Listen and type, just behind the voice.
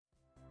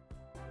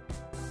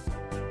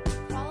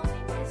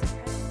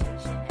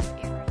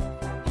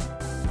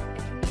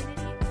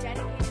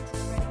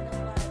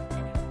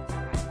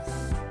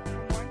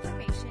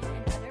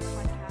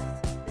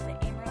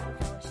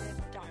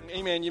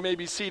Amen. You may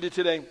be seated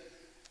today.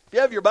 If you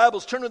have your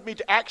Bibles, turn with me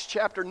to Acts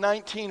chapter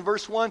 19,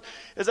 verse 1.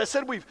 As I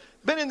said, we've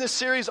been in this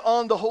series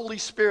on the Holy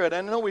Spirit.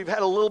 I know we've had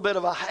a little bit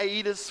of a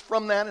hiatus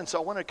from that, and so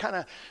I want to kind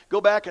of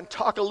go back and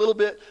talk a little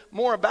bit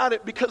more about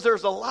it because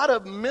there's a lot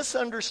of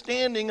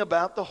misunderstanding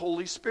about the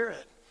Holy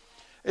Spirit.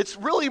 It's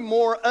really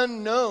more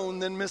unknown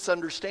than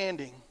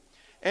misunderstanding.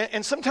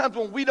 And sometimes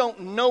when we don't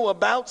know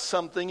about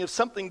something, if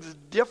something's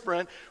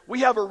different,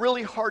 we have a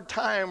really hard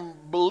time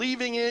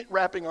believing it,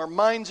 wrapping our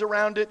minds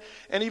around it,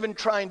 and even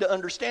trying to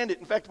understand it.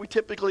 In fact, we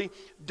typically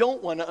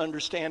don't want to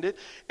understand it.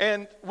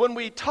 And when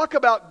we talk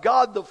about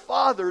God the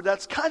Father,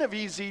 that's kind of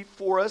easy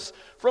for us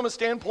from a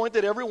standpoint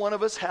that every one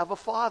of us have a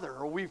father,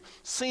 or we've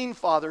seen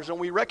fathers, and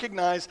we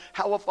recognize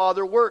how a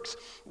father works.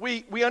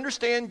 We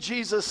understand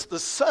Jesus the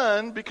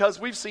Son because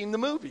we've seen the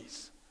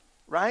movies.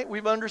 Right?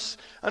 We've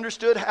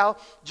understood how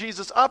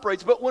Jesus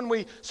operates. But when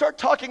we start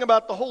talking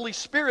about the Holy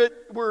Spirit,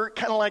 we're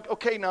kind of like,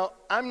 okay, now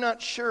I'm not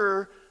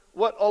sure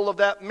what all of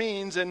that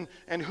means and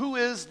who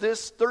is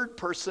this third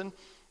person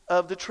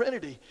of the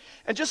Trinity.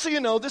 And just so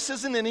you know, this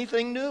isn't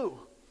anything new.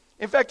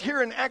 In fact,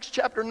 here in Acts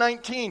chapter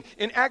 19,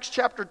 in Acts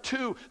chapter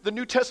 2, the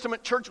New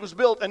Testament church was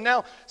built. And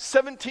now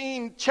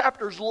 17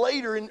 chapters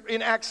later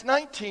in Acts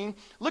 19,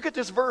 look at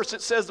this verse.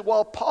 It says,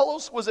 while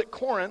Apollos was at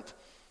Corinth,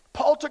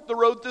 Paul took the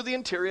road through the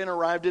interior and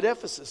arrived at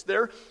Ephesus.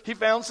 There he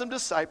found some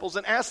disciples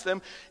and asked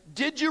them,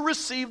 did you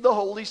receive the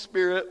Holy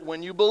Spirit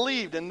when you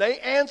believed? And they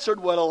answered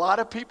what a lot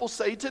of people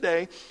say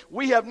today,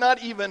 we have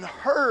not even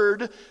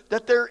heard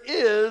that there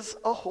is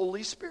a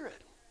Holy Spirit.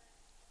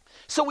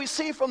 So we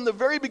see from the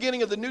very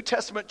beginning of the New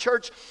Testament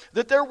church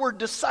that there were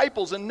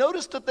disciples. And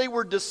notice that they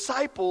were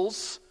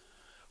disciples,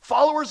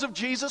 followers of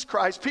Jesus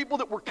Christ, people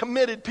that were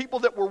committed, people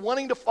that were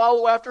wanting to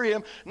follow after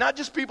him, not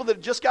just people that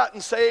had just gotten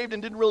saved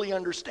and didn't really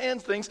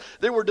understand things.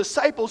 They were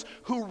disciples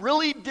who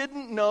really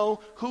didn't know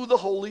who the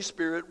Holy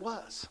Spirit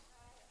was.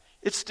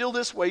 It's still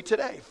this way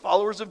today,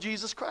 followers of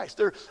Jesus Christ.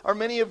 There are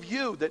many of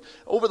you that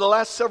over the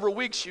last several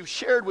weeks you've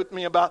shared with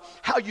me about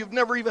how you've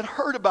never even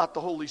heard about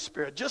the Holy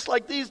Spirit, just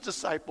like these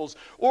disciples,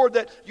 or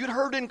that you'd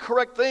heard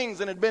incorrect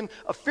things and had been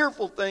a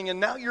fearful thing, and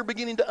now you're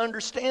beginning to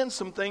understand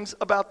some things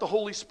about the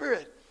Holy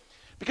Spirit.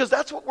 Because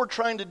that's what we're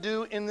trying to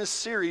do in this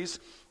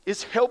series,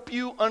 is help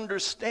you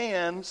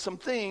understand some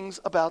things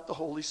about the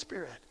Holy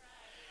Spirit.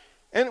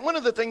 And one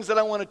of the things that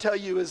I want to tell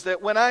you is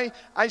that when I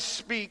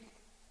speak,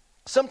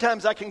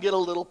 sometimes I can get a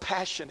little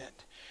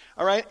passionate.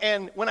 All right?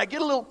 And when I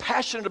get a little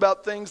passionate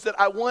about things that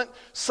I want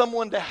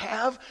someone to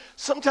have,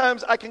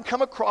 sometimes I can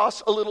come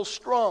across a little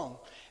strong.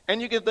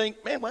 And you can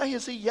think, man, why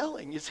is he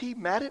yelling? Is he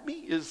mad at me?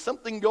 Is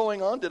something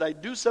going on? Did I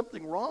do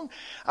something wrong?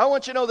 I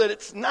want you to know that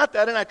it's not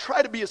that, and I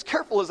try to be as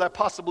careful as I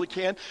possibly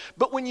can.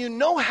 But when you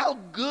know how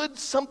good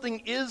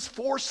something is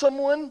for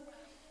someone,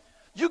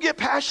 you get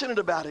passionate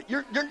about it.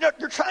 You're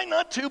trying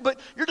not to, but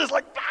you're just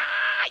like,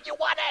 you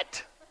want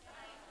it.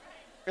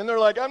 And they're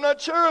like, I'm not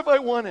sure if I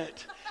want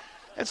it.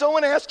 And so I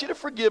want to ask you to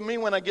forgive me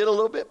when I get a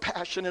little bit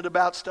passionate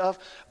about stuff,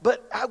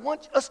 but I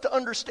want us to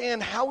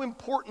understand how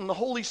important the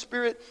Holy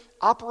Spirit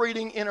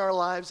operating in our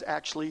lives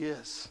actually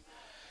is.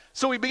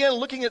 So we began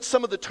looking at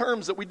some of the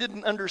terms that we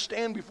didn't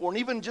understand before, and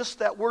even just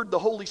that word, the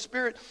Holy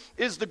Spirit,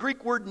 is the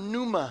Greek word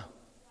pneuma.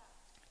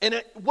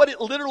 And what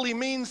it literally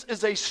means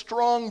is a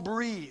strong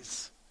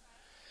breeze.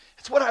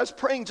 It's what I was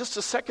praying just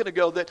a second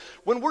ago, that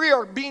when we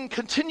are being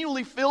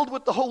continually filled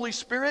with the Holy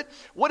Spirit,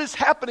 what is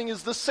happening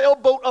is the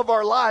sailboat of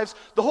our lives,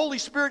 the Holy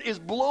Spirit is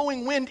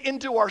blowing wind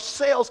into our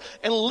sails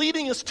and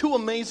leading us to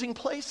amazing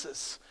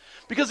places.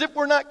 Because if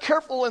we're not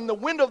careful and the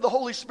wind of the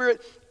Holy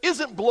Spirit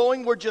isn't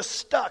blowing, we're just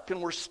stuck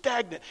and we're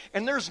stagnant.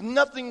 And there's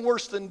nothing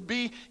worse than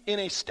be in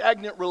a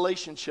stagnant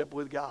relationship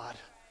with God.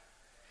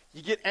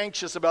 You get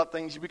anxious about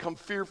things, you become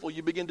fearful,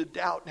 you begin to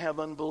doubt and have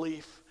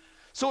unbelief.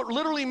 So it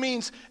literally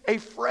means a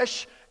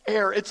fresh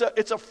air. It's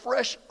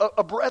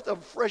a breath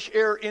of fresh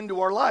air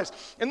into our lives.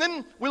 And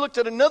then we looked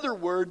at another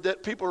word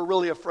that people are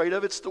really afraid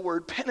of. It's the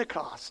word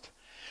Pentecost.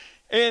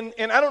 And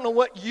I don't know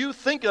what you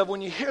think of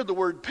when you hear the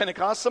word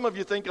Pentecost. Some of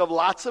you think of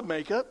lots of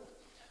makeup.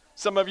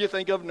 Some of you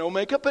think of no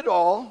makeup at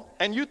all.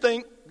 And you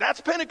think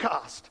that's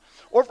Pentecost.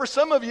 Or for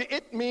some of you,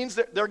 it means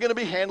that they're going to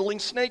be handling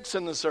snakes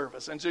in the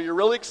service. And so you're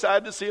really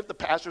excited to see if the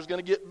pastor's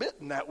going to get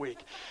bitten that week.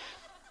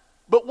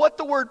 But what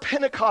the word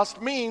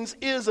Pentecost means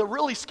is a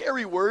really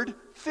scary word,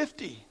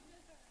 50.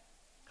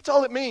 That's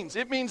all it means.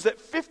 It means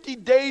that 50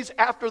 days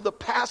after the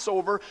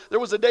Passover, there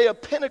was a day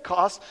of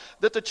Pentecost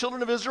that the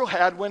children of Israel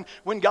had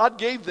when God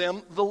gave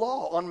them the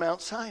law on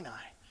Mount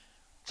Sinai.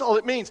 That's all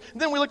it means.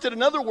 And then we looked at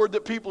another word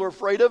that people are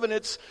afraid of, and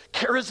it's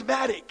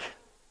charismatic.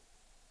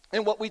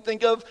 And what we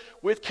think of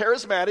with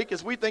charismatic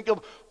is we think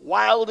of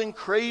wild and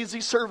crazy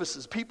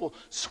services, people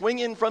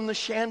swinging from the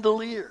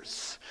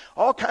chandeliers,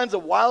 all kinds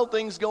of wild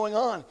things going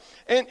on.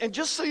 And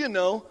just so you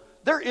know,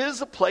 there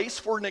is a place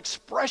for an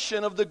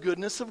expression of the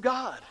goodness of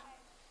God.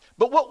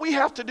 But what we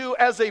have to do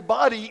as a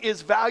body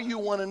is value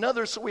one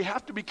another, so we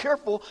have to be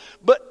careful.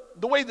 But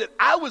the way that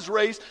I was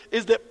raised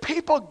is that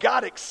people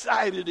got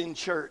excited in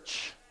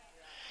church.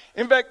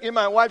 In fact, in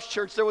my wife's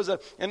church, there was an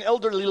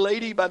elderly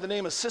lady by the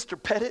name of Sister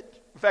Pettit.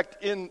 In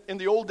fact, in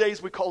the old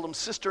days, we called them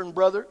sister and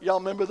brother. Y'all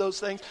remember those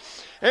things?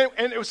 And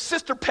it was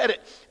Sister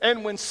Pettit.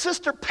 And when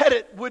Sister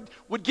Pettit would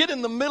get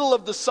in the middle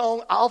of the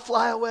song, I'll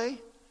Fly Away.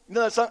 You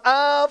know that song?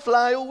 I'll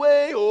fly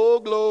away, oh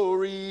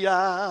glory,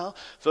 I'll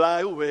fly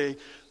away.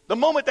 The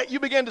moment that you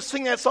began to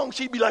sing that song,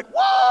 she'd be like,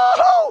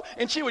 whoa!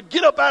 And she would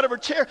get up out of her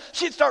chair.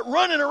 She'd start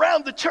running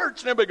around the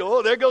church. And everybody go,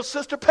 oh, there goes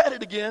Sister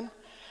Pettit again.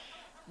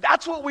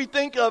 That's what we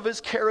think of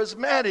as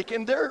charismatic.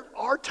 And there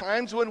are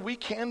times when we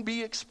can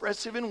be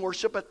expressive in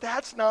worship, but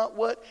that's not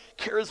what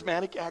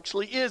charismatic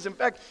actually is. In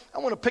fact, I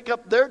want to pick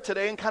up there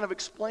today and kind of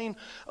explain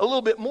a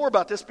little bit more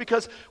about this,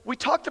 because we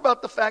talked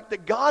about the fact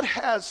that God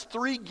has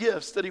 3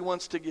 gifts that he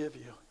wants to give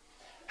you.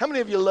 How many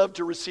of you love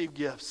to receive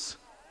gifts?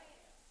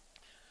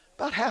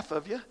 About half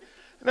of you.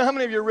 Now, how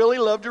many of you really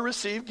love to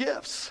receive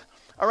gifts?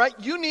 All right,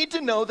 you need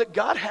to know that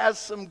God has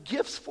some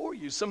gifts for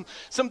you, some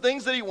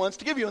things that he wants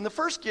to give you. And the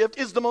first gift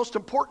is the most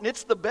important.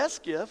 It's the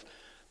best gift,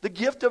 the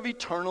gift of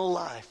eternal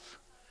life.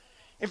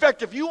 In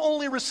fact, if you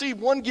only receive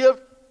one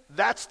gift,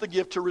 that's the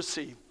gift to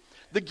receive,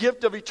 the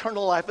gift of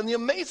eternal life. And the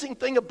amazing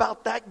thing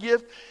about that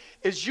gift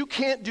is you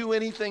can't do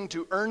anything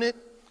to earn it.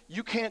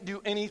 You can't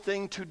do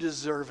anything to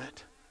deserve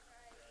it.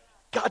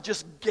 God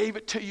just gave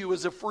it to you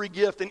as a free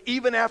gift. And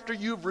even after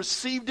you've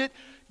received it,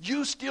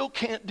 you still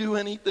can't do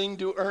anything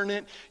to earn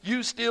it.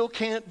 You still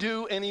can't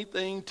do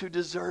anything to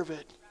deserve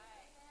it.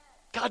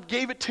 God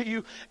gave it to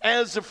you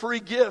as a free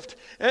gift.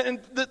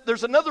 And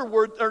there's another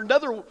word, or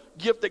another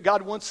gift that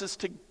God wants us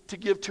to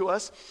give to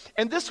us.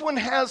 And this one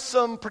has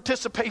some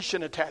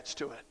participation attached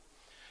to it.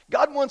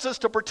 God wants us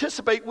to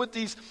participate with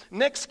these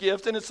next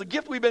gifts, and it's the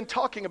gift we've been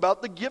talking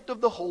about, the gift of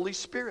the Holy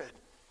Spirit.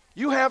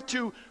 You have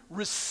to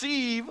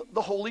receive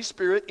the Holy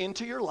Spirit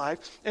into your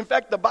life. In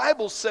fact, the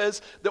Bible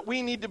says that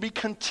we need to be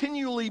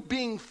continually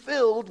being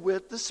filled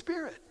with the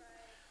Spirit.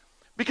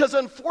 Because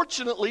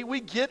unfortunately,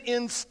 we get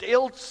in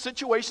stale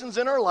situations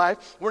in our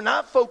life. We're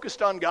not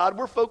focused on God.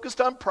 We're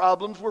focused on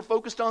problems. We're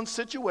focused on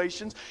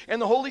situations.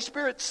 And the Holy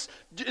Spirit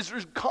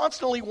is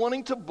constantly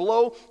wanting to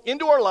blow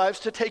into our lives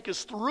to take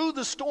us through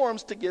the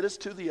storms to get us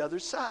to the other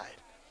side.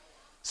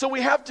 So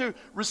we have to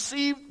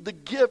receive the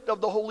gift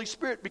of the Holy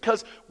Spirit,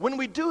 because when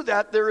we do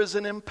that, there is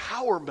an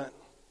empowerment.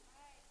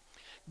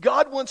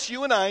 God wants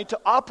you and I to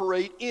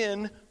operate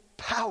in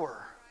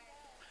power.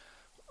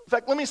 In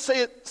fact, let me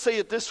say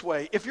it this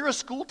way. If you're a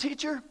school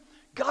teacher,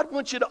 God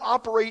wants you to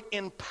operate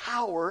in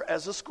power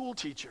as a school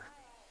teacher.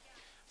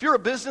 If you're a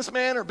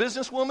businessman or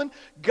businesswoman,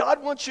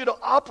 God wants you to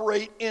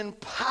operate in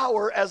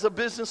power as a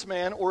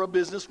businessman or a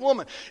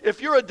businesswoman. If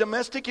you're a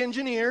domestic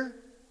engineer,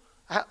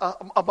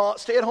 a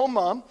stay-at-home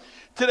mom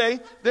today,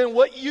 then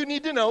what you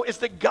need to know is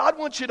that God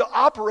wants you to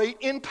operate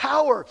in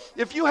power.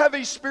 If you have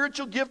a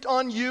spiritual gift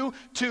on you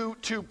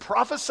to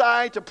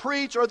prophesy, to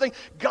preach, or anything,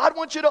 God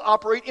wants you to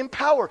operate in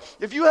power.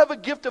 If you have a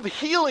gift of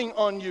healing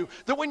on you,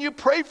 that when you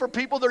pray for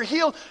people, they're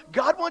healed,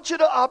 God wants you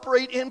to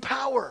operate in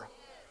power.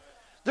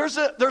 There's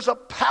a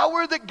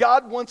power that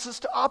God wants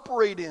us to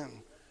operate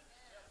in.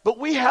 But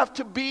we have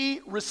to be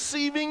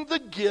receiving the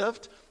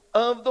gift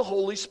of the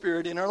Holy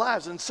Spirit in our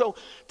lives. And so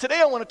today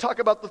I want to talk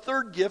about the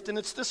third gift, and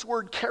it's this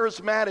word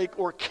charismatic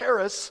or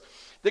charis,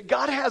 that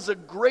God has a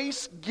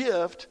grace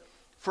gift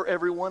for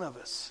every one of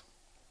us.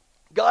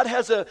 God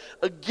has a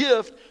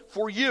gift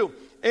for you.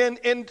 And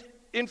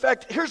in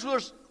fact, there's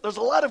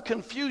a lot of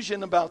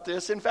confusion about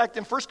this. In fact,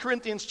 in 1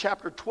 Corinthians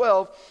chapter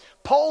 12,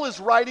 Paul is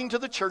writing to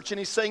the church and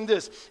he's saying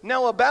this: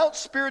 "Now about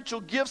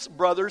spiritual gifts,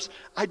 brothers,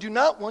 I do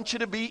not want you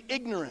to be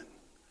ignorant."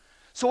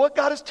 So what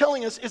God is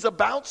telling us is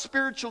about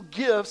spiritual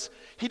gifts.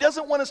 He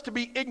doesn't want us to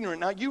be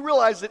ignorant. Now, you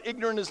realize that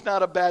ignorant is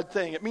not a bad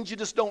thing. It means you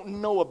just don't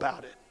know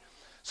about it.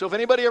 So if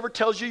anybody ever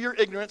tells you you're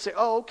ignorant, say,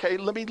 oh, okay,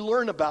 let me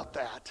learn about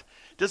that.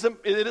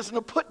 It isn't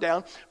a put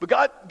down, but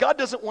God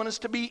doesn't want us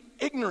to be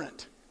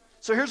ignorant.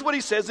 So here's what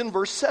he says in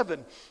verse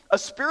 7. A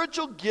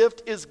spiritual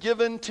gift is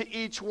given to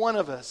each one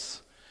of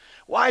us.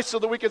 Why? So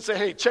that we can say,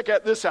 hey, check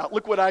this out.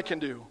 Look what I can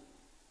do.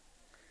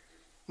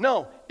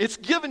 No, it's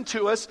given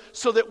to us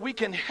so that we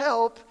can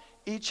help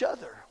each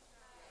other.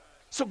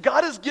 So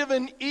God has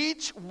given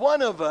each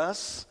one of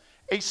us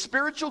a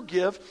spiritual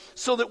gift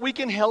so that we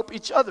can help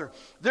each other.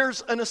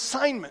 There's an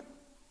assignment.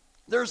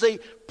 There's a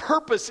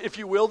purpose, if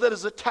you will, that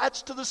is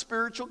attached to the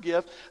spiritual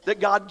gift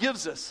that God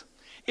gives us.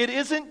 It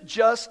isn't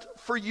just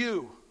for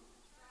you.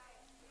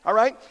 All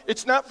right?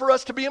 It's not for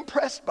us to be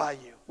impressed by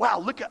you. Wow,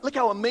 look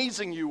how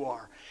amazing you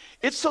are.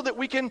 It's so that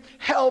we can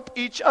help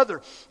each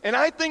other. And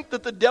I think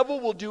that the devil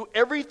will do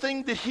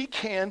everything that he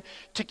can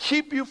to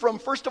keep you from,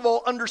 first of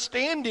all,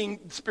 understanding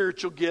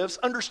spiritual gifts,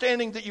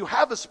 understanding that you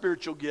have a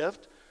spiritual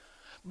gift,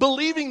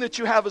 believing that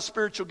you have a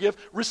spiritual gift,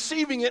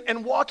 receiving it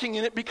and walking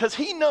in it, because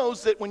he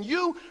knows that when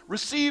you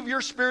receive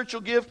your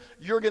spiritual gift,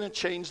 you're going to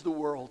change the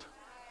world.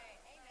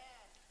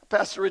 Amen.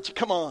 Pastor Richie,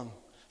 come on.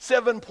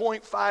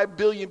 7.5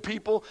 billion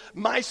people.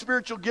 My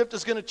spiritual gift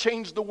is going to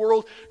change the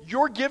world.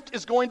 Your gift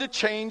is going to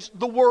change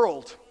the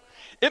world.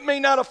 It may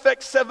not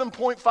affect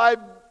 7.5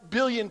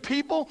 billion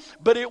people,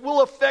 but it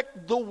will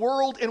affect the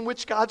world in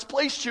which God's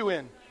placed you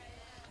in.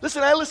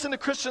 Listen, I listen to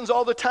Christians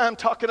all the time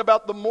talking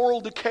about the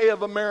moral decay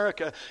of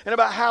America and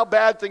about how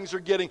bad things are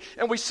getting.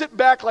 And we sit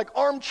back like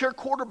armchair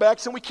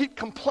quarterbacks and we keep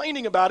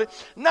complaining about it,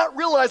 not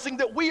realizing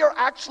that we are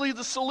actually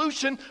the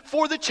solution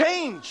for the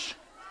change.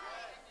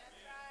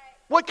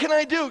 What can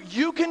I do?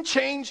 You can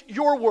change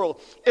your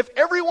world. If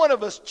every one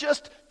of us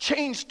just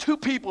changed two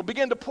people,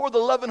 began to pour the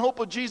love and hope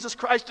of Jesus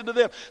Christ into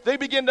them, they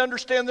begin to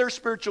understand their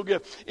spiritual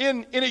gift.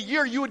 In a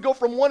year, you would go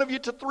from one of you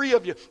to three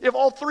of you. If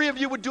all three of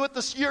you would do it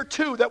this year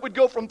too, that would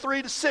go from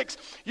 3 to 6.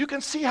 You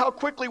can see how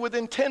quickly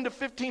within 10 to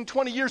 15,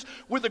 20 years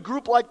with a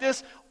group like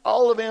this,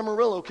 all of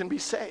Amarillo can be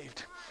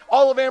saved.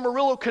 All of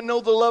Amarillo can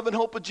know the love and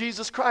hope of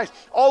Jesus Christ.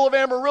 All of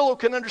Amarillo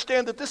can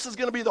understand that this is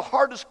going to be the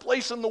hardest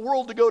place in the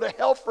world to go to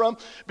hell from,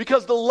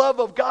 because the love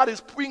of God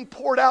is being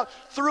poured out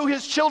through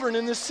His children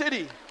in this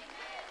city.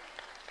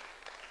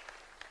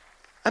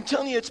 I'm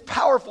telling you, it's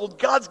powerful.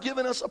 God's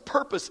given us a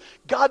purpose.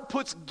 God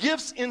puts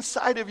gifts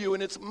inside of you,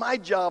 and it's my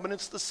job and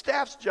it's the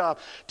staff's job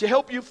to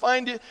help you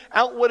find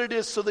out what it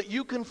is so that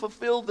you can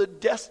fulfill the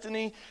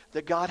destiny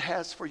that God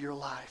has for your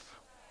life.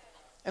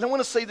 And I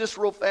want to say this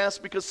real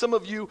fast, because some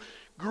of you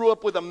grew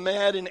up with a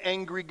mad and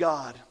angry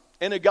God,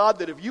 and a God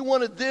that if you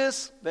wanted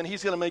this, then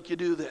He's going to make you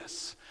do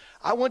this.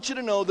 I want you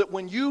to know that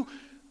when you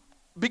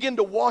begin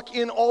to walk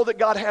in all that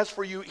God has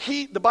for you,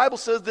 the Bible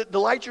says that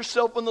delight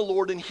yourself in the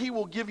Lord and He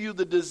will give you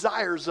the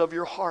desires of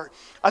your heart.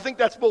 I think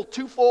that's both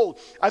twofold.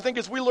 I think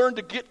as we learn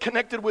to get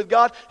connected with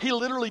God, He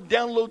literally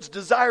downloads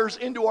desires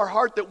into our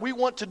heart that we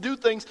want to do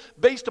things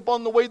based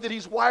upon the way that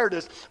He's wired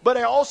us. But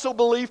I also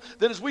believe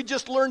that as we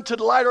just learn to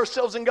delight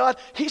ourselves in God,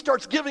 He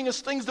starts giving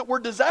us things that we're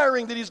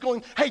desiring, that He's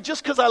going, hey,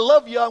 just because I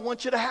love you, I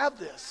want you to have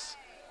this.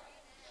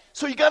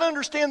 So you got to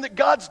understand that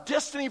God's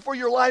destiny for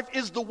your life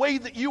is the way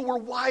that you were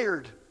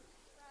wired.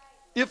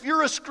 If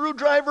you're a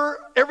screwdriver,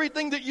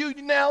 everything that you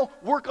now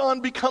work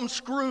on becomes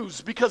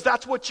screws, because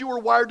that's what you were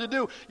wired to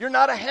do. You're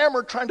not a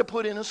hammer trying to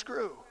put in a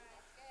screw.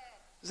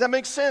 Does that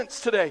make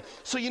sense today?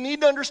 So you need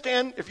to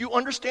understand, if you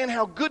understand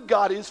how good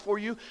God is for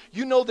you,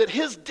 you know that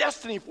His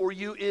destiny for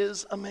you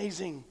is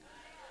amazing.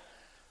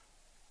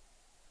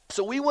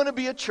 So we want to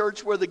be a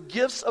church where the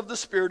gifts of the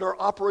Spirit are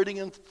operating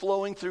and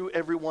flowing through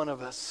every one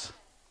of us.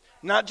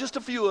 Not just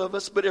a few of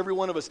us, but every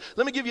one of us.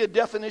 Let me give you a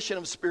definition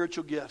of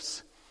spiritual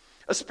gifts.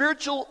 A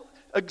spiritual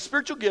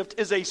gift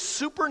is a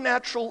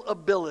supernatural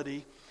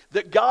ability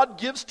that God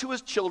gives to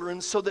His children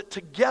so that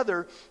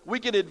together we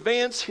can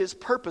advance His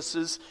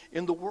purposes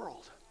in the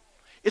world.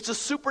 It's a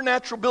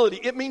supernatural ability.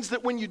 It means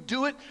that when you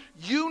do it,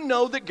 you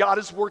know that God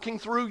is working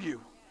through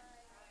you.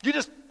 You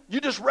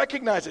just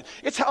recognize it.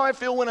 It's how I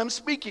feel when I'm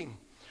speaking.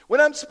 When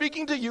I'm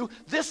speaking to you,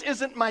 this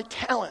isn't my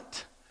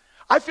talent.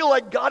 I feel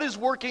like God is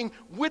working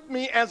with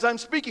me as I'm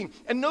speaking.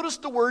 And notice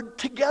the word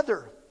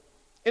together.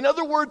 In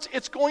other words,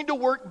 it's going to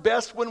work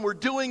best when we're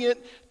doing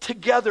it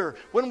together,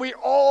 when we're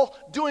all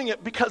doing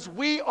it, because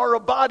we are a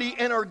body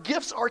and our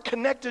gifts are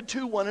connected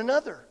to one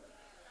another.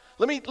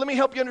 Let me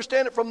help you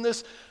understand it from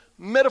this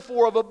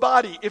metaphor of a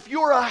body. If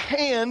you're a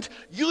hand,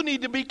 you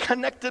need to be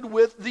connected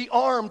with the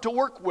arm to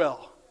work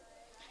well.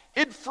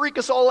 It'd freak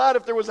us all out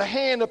if there was a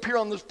hand up here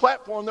on this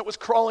platform that was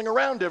crawling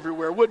around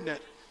everywhere, wouldn't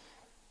it?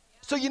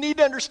 So you need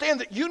to understand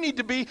that you need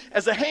to be,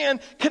 as a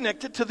hand,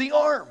 connected to the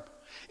arm.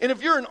 And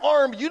if you're an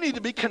arm, you need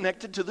to be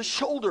connected to the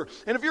shoulder.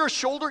 And if you're a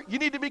shoulder, you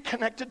need to be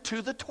connected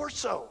to the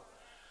torso,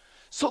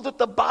 so that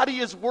the body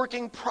is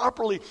working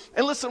properly.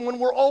 And listen, when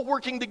we're all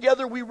working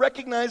together, we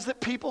recognize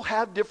that people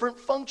have different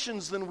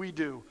functions than we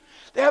do.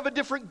 They have a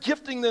different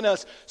gifting than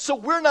us. So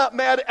we're not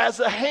mad as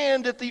a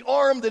hand at the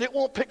arm that it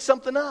won't pick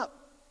something up.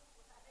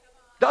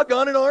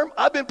 Doggone it, arm.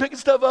 I've been picking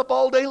stuff up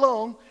all day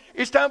long.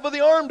 It's time for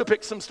the arm to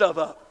pick some stuff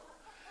up.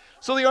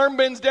 So the arm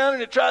bends down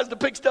and it tries to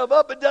pick stuff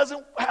up. It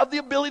doesn't have the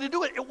ability to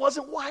do it. It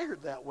wasn't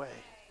wired that way.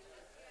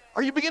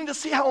 Are you beginning to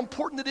see how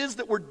important it is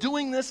that we're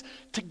doing this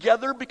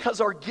together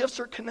because our gifts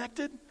are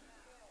connected?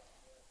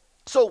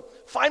 So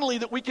finally,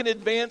 that we can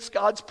advance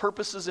God's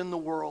purposes in the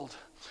world.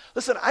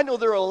 Listen, I know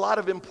there are a lot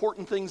of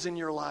important things in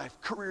your life.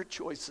 Career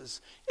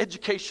choices,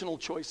 educational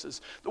choices,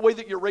 the way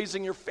that you're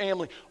raising your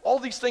family. All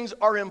these things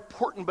are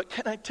important, but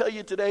can I tell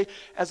you today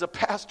as a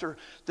pastor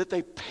that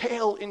they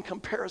pale in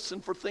comparison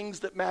for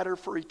things that matter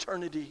for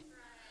eternity.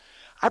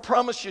 I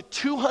promise you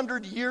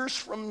 200 years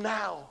from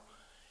now,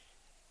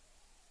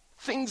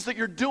 things that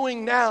you're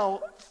doing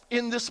now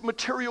in this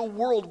material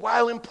world,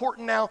 while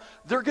important now,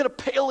 they're going to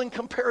pale in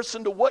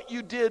comparison to what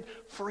you did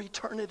for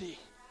eternity.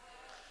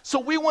 So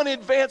we want to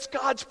advance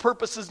God's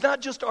purposes,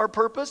 not just our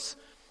purpose.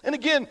 And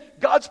again,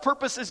 God's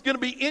purpose is going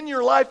to be in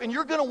your life, and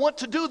you're going to want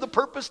to do the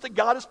purpose that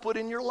God has put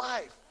in your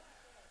life.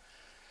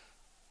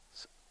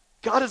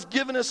 God has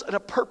given us a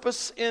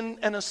purpose in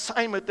an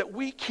assignment that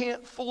we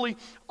can't fully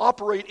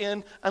operate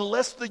in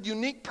unless the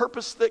unique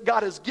purpose that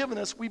God has given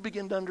us, we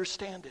begin to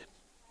understand it.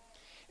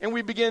 And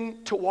we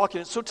begin to walk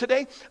in it. So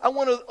today, I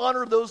want to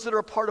honor those that are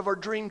a part of our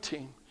dream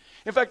team.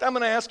 In fact, I'm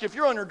going to ask you, if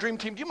you're on our dream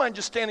team, do you mind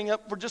just standing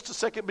up for just a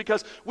second?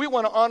 Because we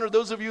want to honor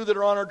those of you that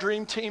are on our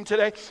dream team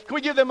today. Can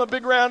we give them a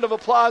big round of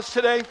applause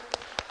today?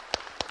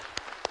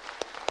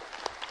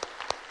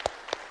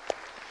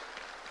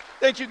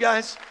 Thank you,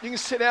 guys. You can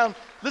sit down.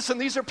 Listen,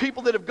 these are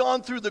people that have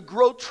gone through the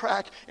growth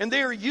track, and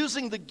they are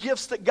using the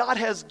gifts that God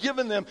has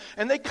given them,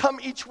 and they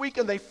come each week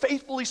and they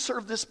faithfully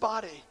serve this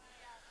body.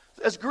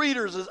 As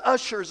greeters, as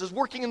ushers, as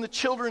working in the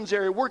children's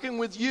area, working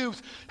with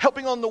youth,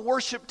 helping on the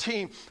worship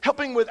team,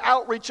 helping with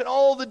outreach and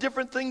all the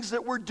different things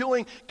that we're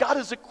doing. God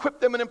has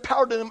equipped them and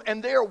empowered them,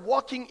 and they are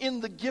walking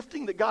in the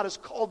gifting that God has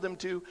called them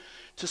to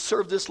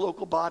serve this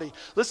local body.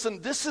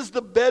 Listen, this is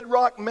the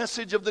bedrock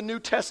message of the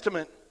New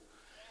Testament.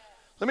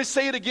 Let me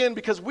say it again,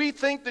 because we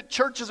think that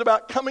church is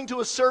about coming to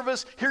a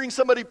service, hearing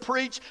somebody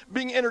preach,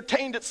 being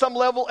entertained at some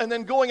level, and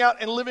then going out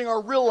and living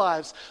our real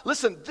lives.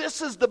 Listen,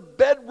 this is the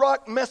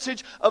bedrock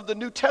message of the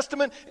New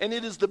Testament, and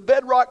it is the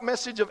bedrock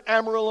message of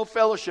Amarillo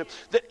Fellowship.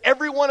 That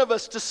every one of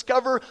us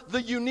discover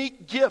the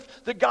unique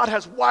gift that God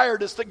has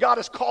wired us, that God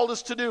has called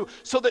us to do,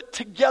 so that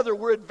together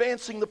we're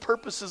advancing the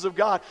purposes of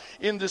God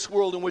in this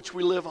world in which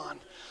we live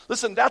on.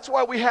 Listen, that's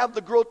why we have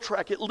the growth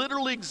track. It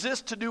literally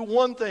exists to do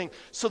one thing,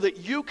 so that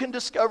you can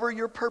discover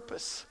your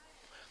purpose.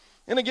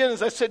 And again,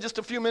 as I said just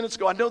a few minutes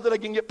ago, I know that I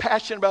can get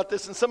passionate about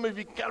this, and some of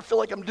you kind of feel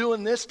like I'm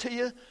doing this to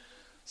you.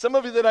 Some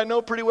of you that I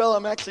know pretty well,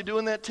 I'm actually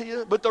doing that to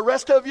you. But the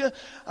rest of you,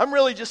 I'm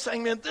really just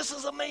saying, man, this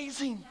is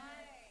amazing.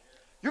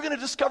 You're going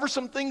to discover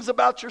some things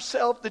about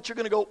yourself that you're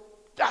going to go,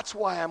 that's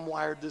why I'm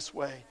wired this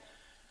way.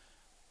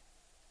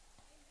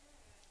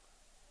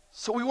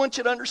 So we want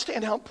you to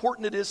understand how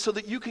important it is, so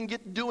that you can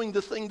get doing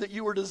the thing that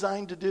you were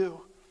designed to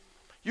do.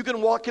 You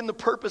can walk in the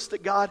purpose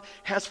that God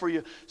has for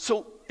you.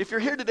 So if you're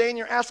here today and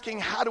you're asking,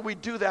 how do we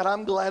do that?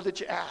 I'm glad that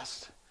you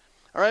asked.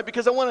 All right,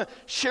 because I want to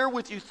share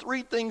with you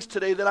 3 things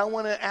today that I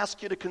want to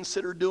ask you to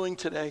consider doing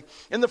today.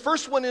 And the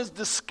first one is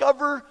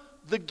discover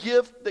the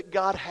gift that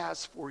God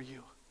has for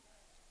you.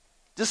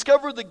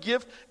 Discover the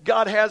gift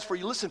God has for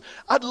you. Listen,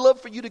 I'd love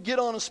for you to get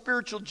on a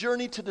spiritual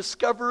journey to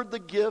discover the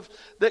gift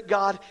that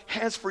God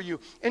has for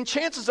you. And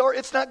chances are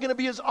it's not going to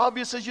be as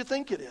obvious as you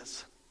think it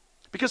is.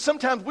 Because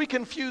sometimes we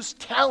confuse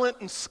talent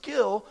and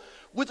skill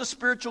with a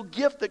spiritual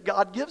gift that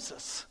God gives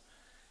us.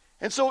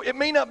 And so it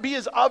may not be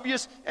as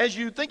obvious as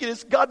you think it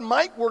is. God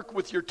might work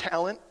with your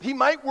talent. He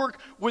might work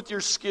with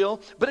your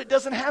skill, but it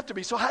doesn't have to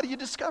be. So how do you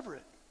discover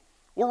it?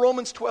 Well,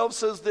 Romans 12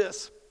 says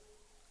this.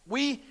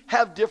 We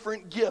have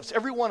different gifts.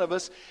 Every one of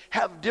us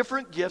have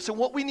different gifts. And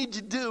what we need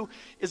to do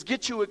is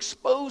get you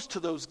exposed to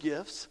those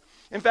gifts.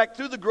 In fact,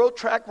 through the growth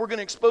track, we're going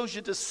to expose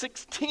you to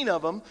 16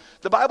 of them.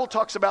 The Bible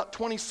talks about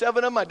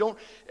 27 of them. I don't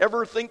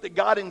ever think that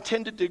God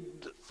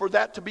intended for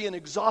that to be an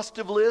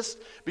exhaustive list,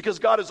 because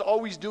God is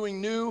always doing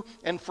new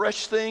and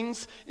fresh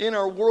things in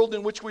our world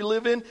in which we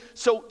live in.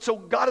 So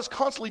God is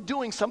constantly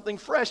doing something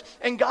fresh.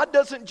 And God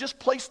doesn't just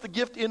place the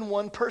gift in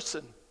one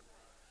person.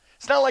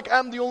 It's not like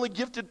I'm the only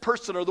gifted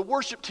person, or the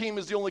worship team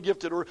is the only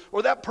gifted,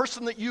 or that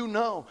person that you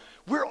know.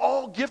 We're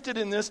all gifted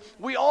in this.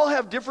 We all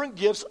have different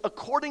gifts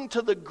according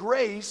to the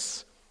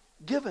grace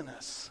given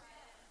us.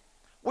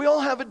 We all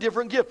have a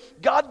different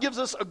gift. God gives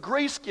us a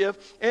grace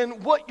gift,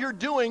 and what you're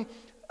doing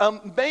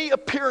may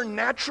appear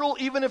natural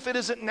even if it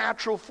isn't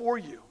natural for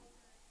you.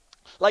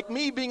 Like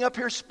me being up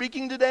here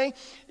speaking today,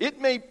 it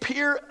may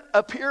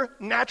appear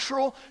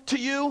natural to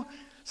you.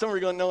 Some of you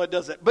are going, no, it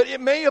doesn't. But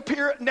it may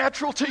appear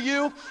natural to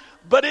you,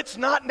 but it's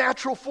not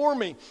natural for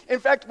me. In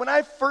fact, when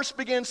I first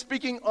began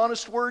speaking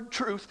honest word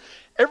truth,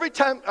 every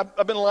time,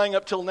 I've been lying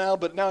up till now,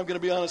 but now I'm going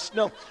to be honest.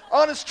 No,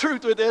 honest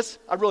truth with this.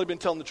 I've really been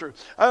telling the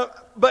truth.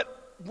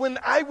 But when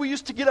we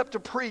used to get up to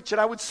preach,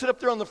 and I would sit up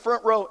there on the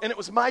front row, and it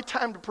was my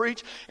time to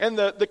preach, and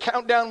the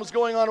countdown was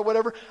going on or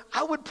whatever,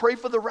 I would pray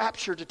for the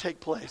rapture to take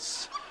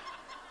place.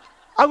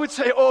 I would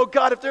say, oh,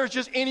 God, if there's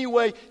just any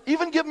way,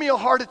 even give me a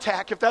heart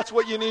attack if that's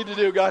what you need to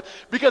do, God,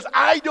 because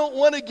I don't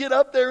want to get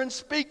up there and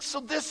speak, so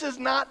this is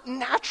not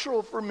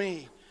natural for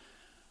me.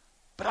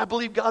 But I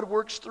believe God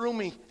works through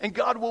me, and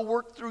God will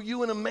work through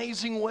you in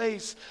amazing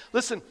ways.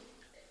 Listen,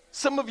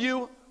 some of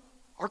you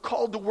are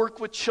called to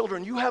work with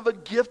children. You have a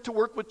gift to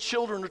work with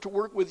children or to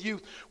work with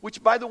youth,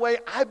 which, by the way,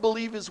 I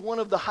believe is one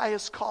of the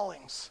highest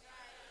callings.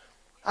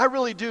 I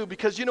really do,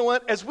 because you know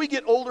what? As we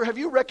get older, have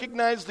you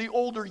recognized the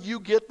older you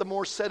get, the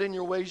more set in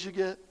your ways you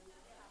get?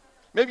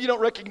 Maybe you don't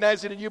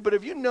recognize it in you, but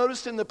have you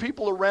noticed in the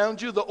people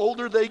around you, the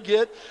older they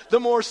get, the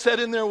more set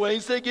in their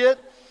ways they get?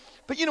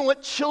 But you know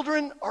what?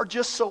 Children are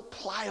just so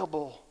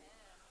pliable.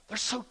 They're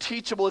so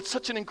teachable. It's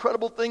such an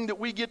incredible thing that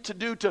we get to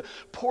do, to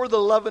pour the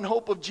love and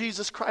hope of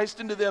Jesus Christ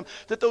into them,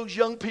 that those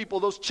young people,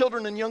 those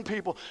children and young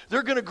people,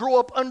 they're going to grow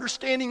up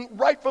understanding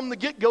right from the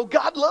get-go,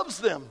 God loves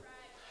them.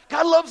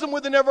 God loves them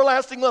with an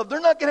everlasting love.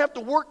 They're not going to have to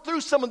work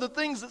through some of the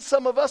things that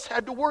some of us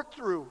had to work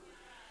through.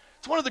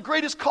 It's one of the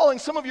greatest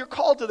callings. Some of you are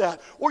called to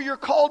that. Or you're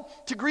called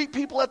to greet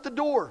people at the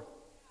door.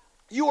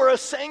 You are a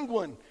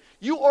sanguine.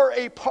 You are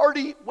a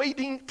party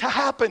waiting to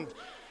happen.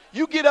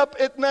 You get up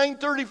at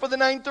 9:30 for the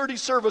 9:30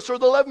 service or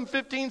the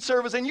 11:15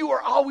 service, and you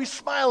are always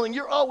smiling.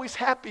 You're always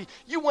happy.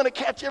 You want to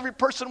catch every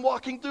person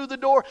walking through the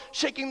door,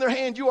 shaking their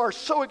hand. You are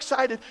so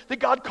excited that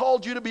God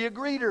called you to be a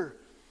greeter.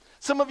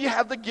 Some of you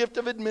have the gift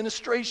of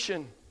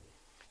administration.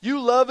 You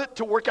love it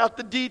to work out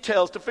the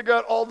details, to figure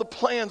out all the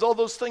plans, all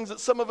those things that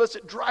some of us,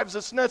 it drives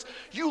us nuts.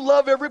 You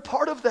love every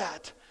part of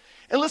that.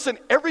 And listen,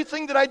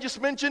 everything that I just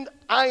mentioned,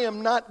 I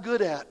am not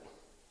good at.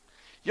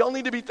 Y'all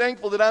need to be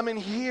thankful that I'm in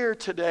here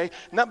today,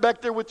 not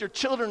back there with your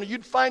children, or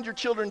you'd find your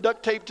children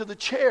duct taped to the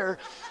chair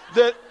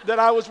that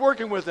I was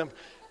working with them.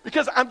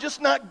 Because I'm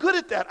just not good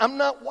at that. I'm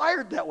not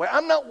wired that way.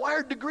 I'm not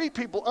wired to greet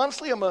people.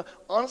 Honestly, I'm a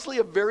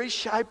very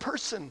shy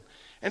person.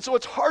 And so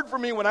it's hard for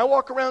me when I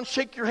walk around,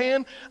 shake your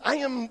hand. I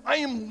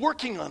am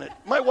working on it.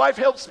 My wife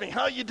helps me.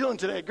 How are you doing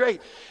today?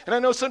 Great. And I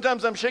know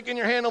sometimes I'm shaking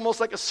your hand almost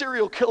like a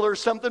serial killer or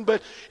something,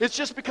 but it's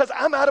just because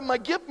I'm out of my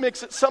gift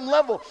mix at some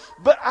level.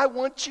 But I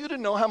want you to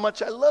know how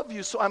much I love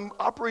you, so I'm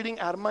operating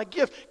out of my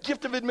gift.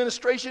 Gift of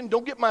administration,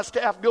 don't get my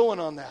staff going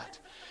on that.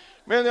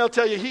 Man, they'll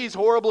tell you he's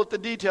horrible at the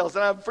details,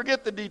 and I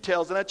forget the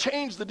details, and I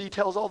change the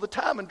details all the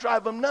time and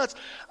drive them nuts.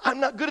 I'm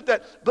not good at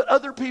that, but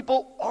other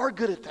people are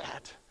good at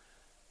that.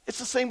 It's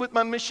the same with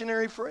my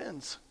missionary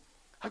friends.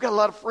 I've got a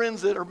lot of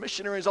friends that are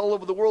missionaries all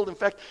over the world. In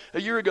fact,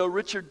 a year ago,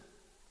 Richard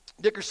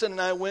Dickerson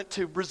and I went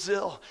to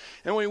Brazil,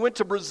 and when we went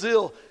to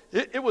Brazil,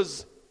 it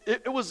was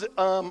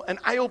an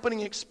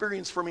eye-opening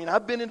experience for me. And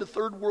I've been into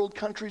third world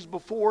countries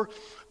before,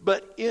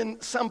 but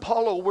in Sao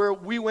Paulo, where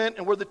we went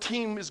and where the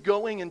team is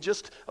going in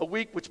just a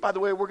week, which, by the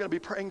way, we're going to be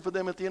praying for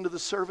them at the end of the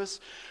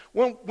service.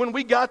 When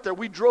we got there,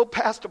 we drove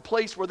past a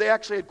place where they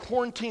actually had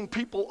quarantined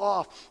people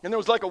off. And there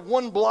was like a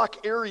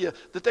one-block area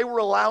that they were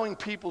allowing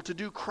people to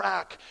do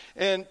crack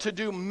and to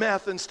do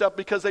meth and stuff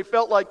because they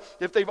felt like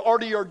if they've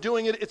already are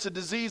doing it, it's a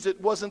disease. It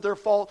wasn't their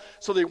fault.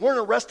 So they weren't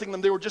arresting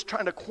them. They were just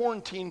trying to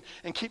quarantine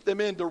and keep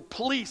them in. There were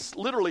police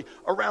literally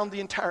around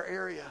the entire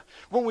area.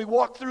 When we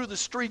walked through the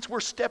streets, we're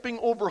stepping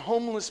over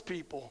homeless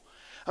people.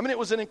 I mean, it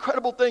was an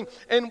incredible thing.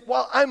 And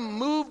while I'm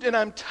moved and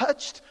I'm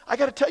touched, I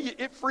got to tell you,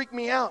 it freaked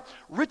me out.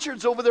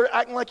 Richard's over there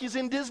acting like he's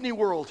in Disney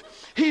World.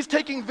 He's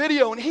taking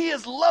video and he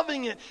is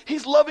loving it.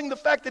 He's loving the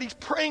fact that he's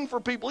praying for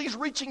people. He's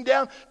reaching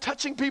down,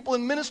 touching people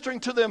and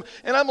ministering to them.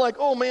 And I'm like,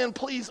 oh man,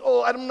 please.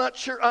 Oh, I'm not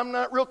sure. I'm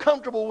not real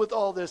comfortable with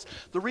all this.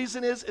 The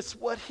reason is it's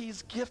what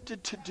he's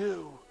gifted to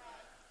do.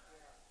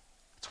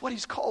 It's what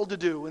he's called to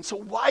do. And so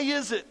why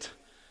is it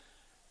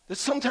that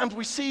sometimes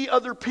we see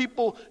other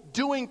people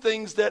doing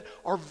things that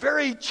are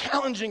very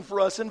challenging for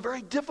us and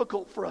very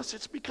difficult for us?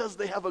 It's because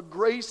they have a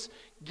grace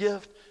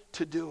gift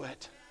to do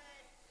it.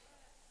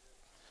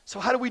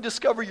 So how do we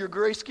discover your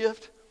grace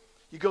gift?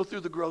 You go through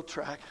the growth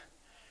track.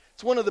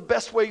 It's one of the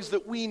best ways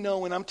that we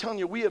know, and I'm telling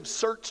you, we have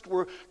searched,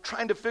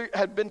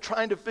 have been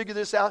trying to figure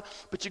this out,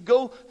 but you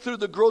go through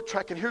the growth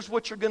track, and here's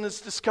what you're going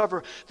to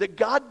discover, that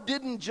God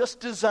didn't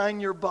just design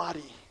your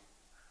body.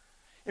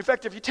 In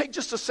fact, if you take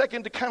just a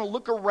second to kind of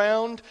look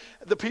around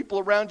the people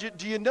around you,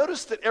 do you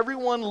notice that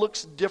everyone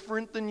looks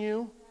different than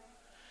you?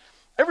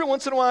 Every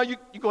once in a while, you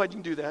go ahead,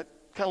 you can do that.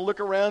 Kind of look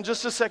around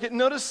just a second.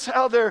 Notice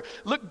how they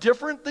look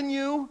different than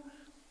you.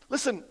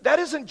 Listen, that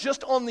isn't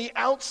just on the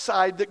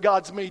outside that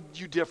God's made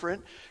you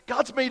different.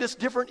 God's made us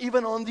different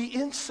even on the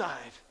inside.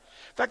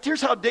 In fact,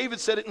 here's how David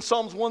said it in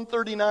Psalms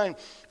 139.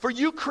 For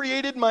you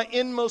created my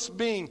inmost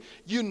being.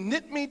 You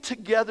knit me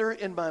together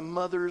in my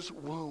mother's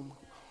womb.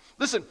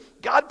 Listen,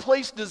 God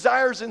placed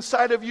desires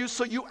inside of you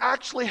so you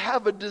actually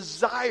have a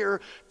desire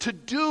to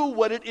do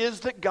what it is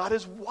that God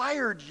has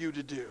wired you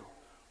to do.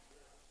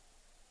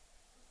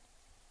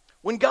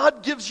 When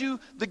God gives you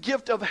the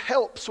gift of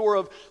helps or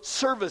of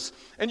service,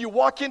 and you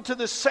walk into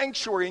this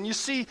sanctuary and you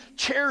see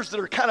chairs that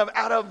are kind of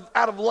out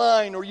of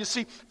line, or you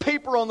see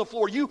paper on the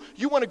floor, you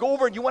want to go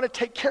over and you want to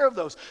take care of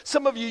those.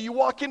 Some of you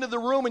walk into the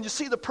room and you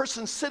see the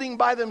person sitting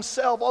by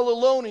themselves all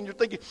alone, and you're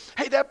thinking,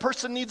 hey, that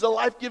person needs a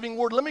life-giving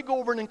word. Let me go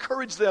over and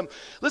encourage them.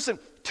 Listen,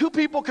 two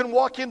people can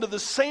walk into the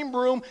same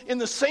room in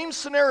the same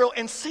scenario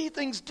and see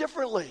things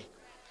differently.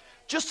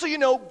 Just so you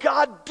know,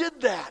 God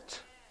did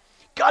that.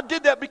 God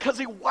did that because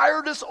he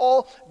wired us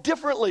all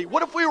differently.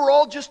 What if we were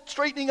all just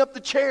straightening up the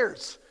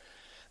chairs?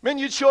 Man,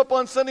 you'd show up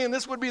on Sunday and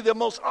this would be the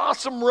most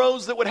awesome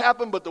rows that would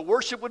happen, but the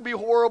worship would be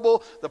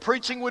horrible, the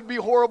preaching would be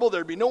horrible,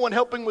 there'd be no one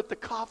helping with the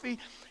coffee.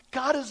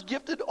 God has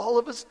gifted all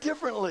of us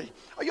differently.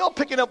 Are y'all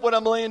picking up what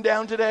I'm laying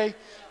down today?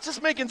 Is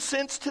this making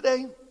sense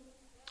today?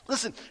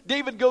 Listen,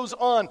 David goes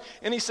on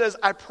and he says,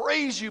 I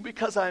praise you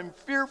because I'm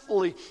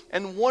fearfully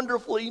and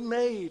wonderfully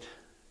made.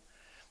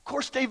 Of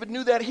course, David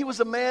knew that. He was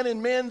a man,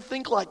 and men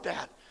think like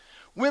that.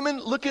 Women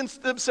look at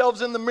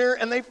themselves in the mirror,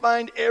 and they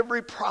find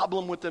every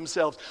problem with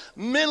themselves.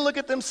 Men look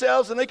at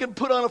themselves, and they can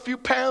put on a few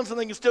pounds, and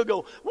they can still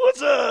go,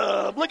 what's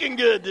up? Looking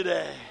good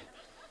today.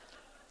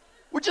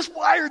 We're just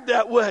wired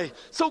that way.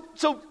 So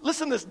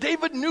listen to this.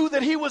 David knew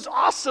that he was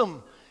awesome.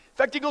 In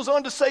fact, he goes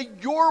on to say,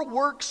 your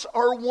works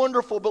are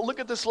wonderful. But look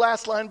at this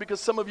last line,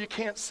 because some of you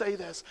can't say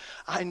this.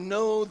 I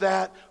know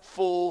that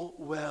full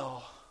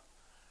well.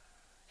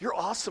 You're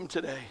awesome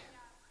today.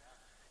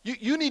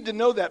 You need to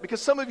know that,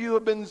 because some of you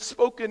have been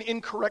spoken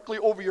incorrectly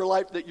over your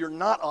life that you're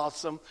not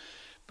awesome,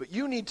 but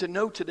you need to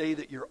know today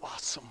that you're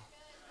awesome,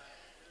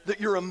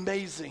 that you're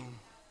amazing,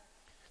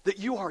 that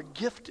you are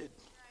gifted.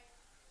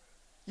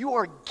 You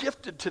are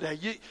gifted today.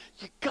 You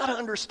got to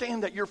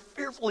understand that you're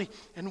fearfully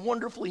and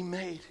wonderfully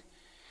made.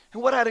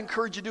 And what I'd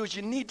encourage you to do is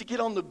you need to get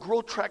on the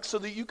growth track so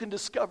that you can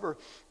discover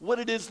what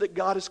it is that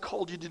God has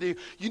called you to do.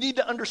 You need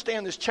to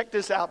understand this. Check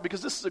this out,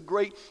 because this is a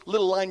great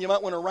little line. You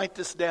might want to write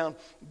this down.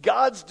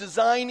 God's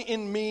design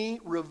in me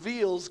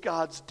reveals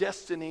God's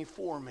destiny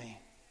for me.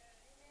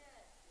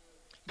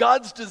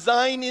 God's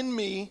design in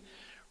me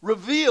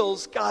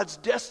reveals God's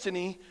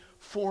destiny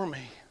for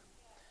me.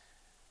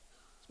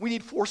 We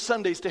need 4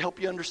 Sundays to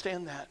help you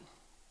understand that.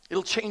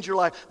 It'll change your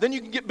life. Then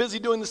you can get busy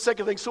doing the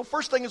second thing. So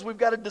first thing is we've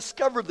got to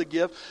discover the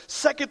gift.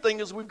 Second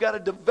thing is we've got to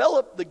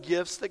develop the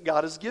gifts that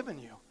God has given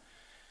you.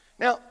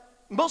 Now,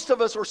 most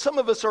of us, or some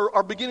of us,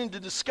 are beginning to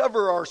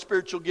discover our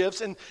spiritual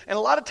gifts. And a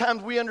lot of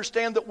times we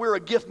understand that we're a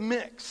gift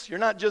mix. You're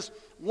not just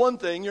one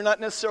thing. You're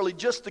not necessarily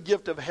just the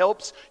gift of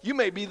helps. You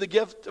may be the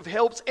gift of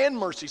helps and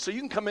mercy. So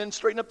you can come in,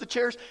 straighten up the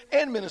chairs,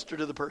 and minister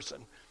to the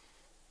person.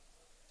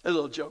 A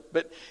little joke.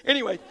 But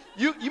anyway,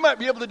 you might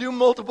be able to do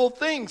multiple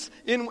things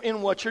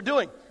in what you're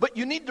doing. But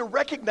you need to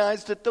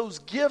recognize that those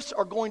gifts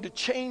are going to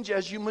change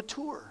as you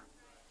mature.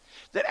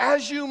 That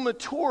as you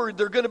mature,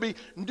 there are going to be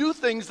new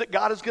things that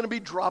God is going to be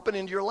dropping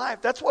into your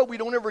life. That's why we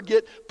don't ever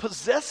get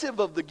possessive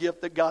of the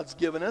gift that God's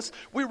given us.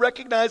 We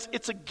recognize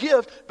it's a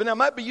gift, but I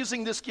might be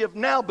using this gift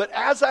now. But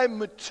as I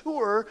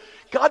mature,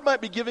 God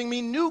might be giving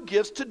me new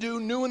gifts to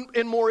do new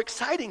and more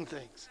exciting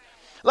things.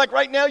 Like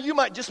right now, you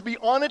might just be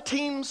on a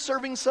team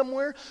serving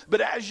somewhere, but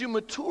as you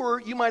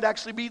mature, you might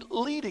actually be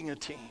leading a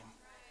team.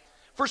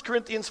 1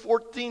 Corinthians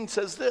 14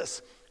 says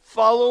this,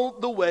 follow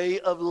the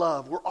way of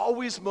love. We're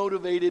always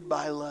motivated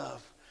by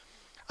love.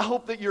 I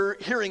hope that you're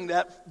hearing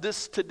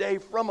this today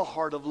from a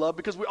heart of love,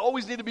 because we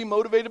always need to be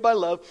motivated by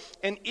love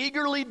and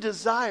eagerly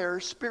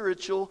desire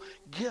spiritual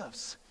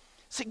gifts.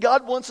 See,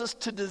 God wants us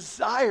to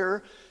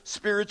desire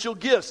spiritual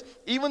gifts.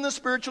 Even the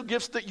spiritual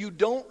gifts that you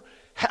don't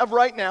have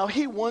right now,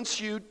 He wants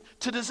you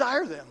to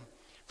desire them.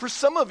 For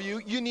some of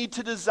you, you need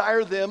to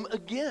desire them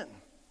again.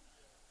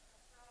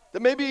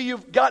 That maybe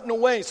you've gotten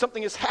away,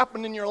 something has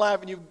happened in your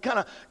life, and you've kind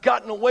of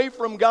gotten away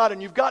from God,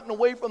 and you've gotten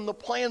away from the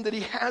plan that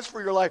He has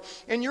for your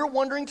life. And you're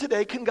wondering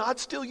today, can God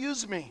still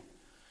use me?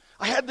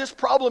 I had this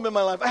problem in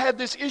my life. I had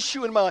this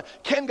issue in my life.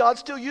 Can God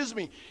still use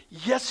me?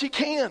 Yes, He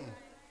can.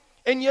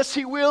 And yes,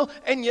 He will.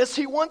 And yes,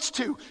 He wants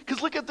to.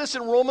 Because look at this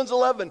in Romans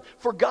 11.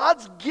 For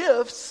God's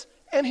gifts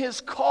and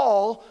His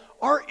call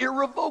are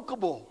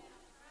irrevocable.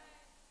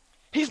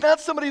 He's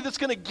not somebody that's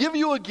going to give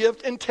you a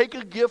gift and take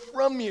a gift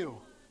from you.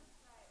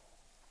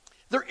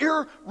 They're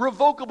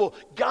irrevocable.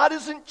 God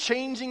isn't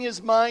changing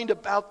His mind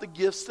about the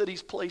gifts that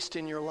He's placed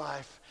in your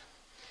life.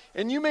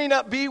 And you may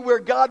not be where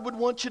God would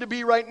want you to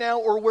be right now,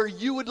 or where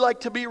you would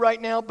like to be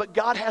right now, but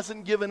God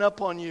hasn't given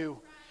up on you.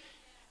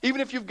 Even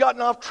if you've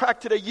gotten off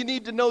track today, you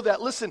need to know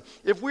that. Listen,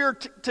 if we were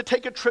to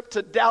take a trip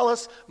to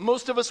Dallas,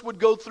 most of us would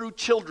go through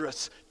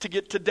Childress to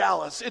get to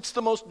Dallas. It's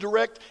the most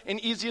direct and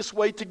easiest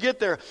way to get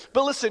there.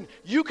 But listen,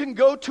 you can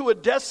go to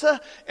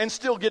Odessa and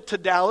still get to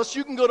Dallas.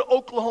 You can go to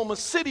Oklahoma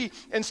City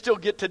and still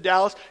get to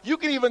Dallas. You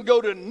can even go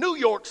to New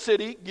York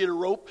City, get a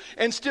rope,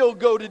 and still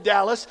go to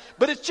Dallas.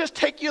 But it's just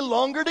take you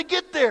longer to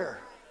get there.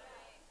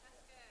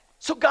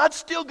 So God's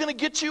still going to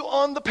get you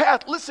on the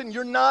path. Listen,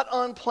 you're not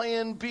on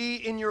plan B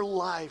in your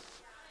life.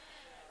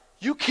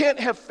 You can't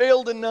have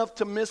failed enough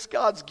to miss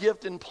God's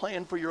gift and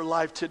plan for your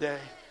life today.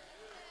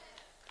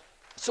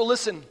 So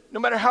listen, no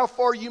matter how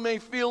far you may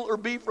feel or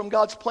be from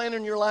God's plan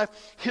in your life,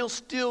 He'll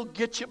still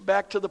get you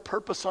back to the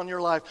purpose on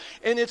your life.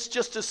 And it's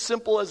just as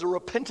simple as a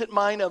repentant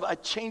mind of, I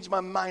changed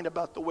my mind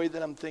about the way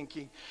that I'm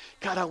thinking.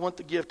 God, I want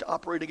the gift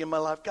operating in my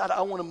life. God,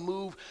 I want to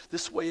move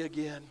this way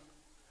again.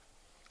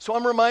 So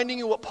I'm reminding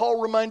you what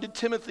Paul reminded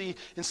Timothy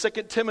in 2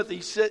 Timothy.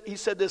 He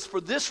said this, for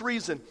this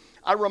reason,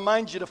 I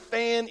remind you to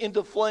fan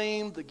into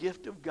flame the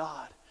gift of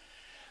God.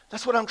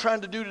 That's what I'm trying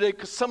to do today,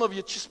 because some of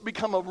you just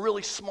become a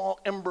really small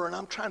ember, and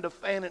I'm trying to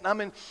fan it, and I'm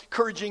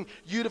encouraging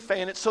you to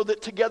fan it so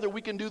that together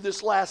we can do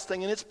this last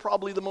thing, and it's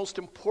probably the most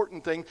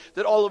important thing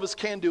that all of us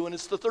can do, and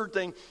it's the third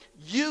thing.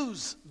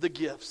 Use the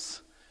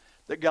gifts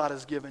that God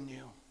has given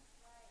you.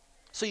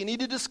 So you need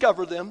to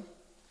discover them.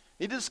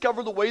 You need to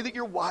discover the way that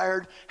you're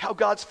wired, how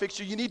God's fixed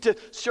you. You need to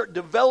start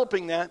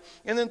developing that.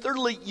 And then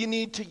thirdly, you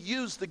need to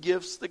use the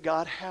gifts that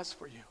God has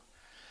for you.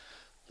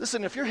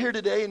 Listen, if you're here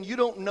today and you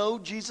don't know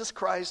Jesus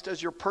Christ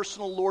as your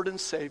personal Lord and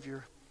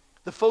Savior,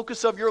 the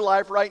focus of your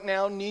life right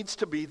now needs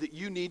to be that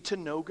you need to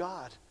know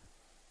God.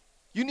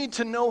 You need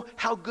to know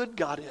how good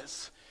God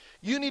is.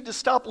 You need to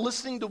stop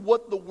listening to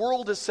what the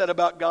world has said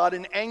about God,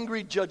 an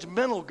angry,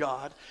 judgmental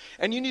God.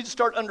 And you need to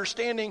start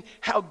understanding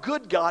how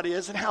good God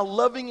is and how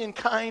loving and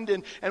kind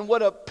and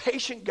what a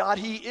patient God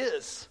He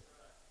is.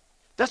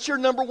 That's your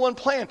number one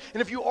plan.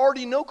 And if you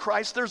already know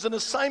Christ, there's an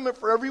assignment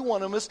for every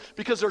one of us,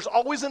 because there's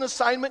always an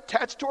assignment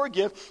attached to our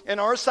gift. And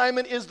our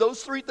assignment is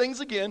those three things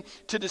again: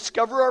 to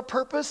discover our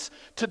purpose,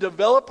 to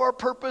develop our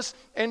purpose,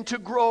 and to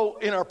grow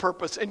in our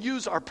purpose and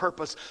use our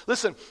purpose.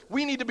 Listen,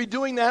 we need to be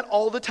doing that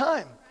all the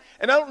time.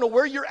 And I don't know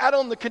where you're at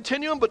on the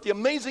continuum, but the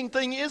amazing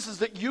thing is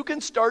that you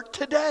can start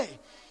today.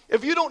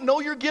 If you don't know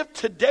your gift,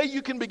 today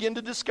you can begin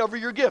to discover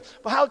your gift.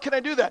 But how can I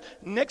do that?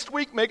 Next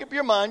week, make up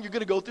your mind. You're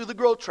going to go through the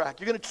growth track.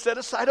 You're going to set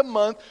aside a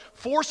month,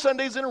 4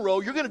 Sundays in a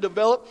row. You're going to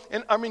develop,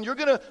 you're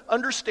going to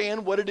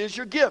understand what it is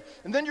your gift.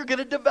 And then you're going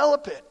to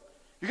develop it.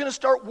 You're going to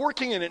start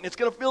working in it, and it's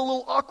going to feel a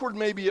little awkward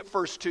maybe at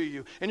first to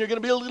you, and you're going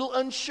to be a little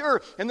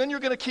unsure, and then you're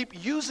going to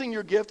keep using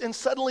your gift, and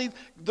suddenly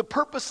the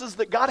purposes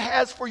that God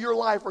has for your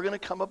life are going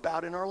to come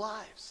about in our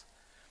lives.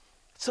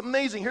 It's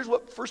amazing. Here's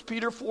what 1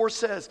 Peter 4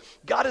 says.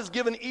 God has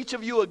given each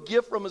of you a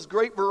gift from his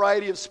great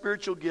variety of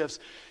spiritual gifts.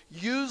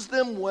 Use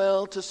them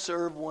well to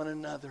serve one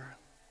another.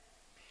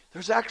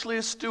 There's actually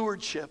a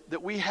stewardship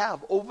that we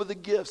have over the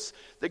gifts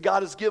that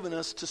God has given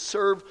us to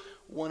serve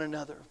one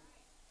another.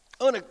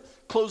 I want to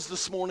close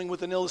this morning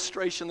with an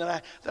illustration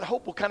that I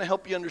hope will kind of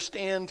help you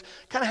understand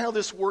kind of how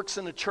this works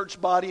in a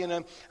church body. And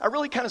I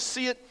really kind of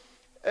see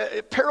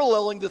it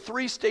paralleling the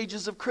 3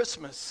 stages of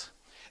Christmas.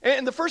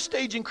 And the first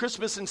stage in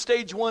Christmas, in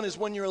stage 1, is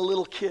when you're a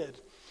little kid.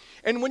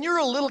 And when you're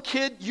a little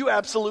kid, you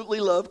absolutely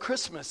love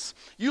Christmas.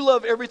 You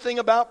love everything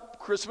about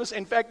Christmas.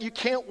 In fact, you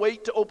can't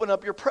wait to open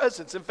up your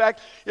presents. In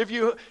fact, if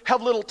you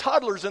have little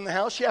toddlers in the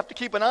house, you have to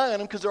keep an eye on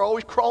them because they're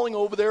always crawling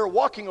over there, or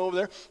walking over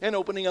there, and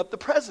opening up the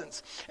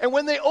presents. And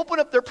when they open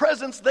up their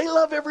presents, they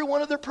love every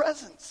one of their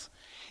presents.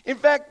 In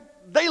fact,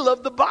 they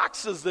love the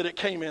boxes that it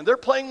came in. They're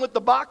playing with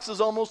the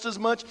boxes almost as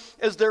much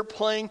as they're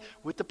playing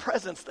with the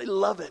presents. They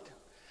love it.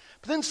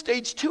 But then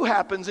stage 2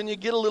 happens and you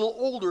get a little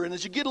older. And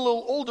as you get a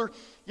little older,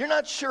 you're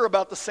not sure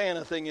about the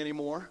Santa thing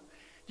anymore.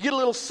 You get a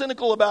little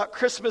cynical about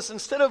Christmas.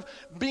 Instead of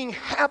being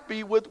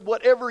happy with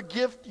whatever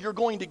gift you're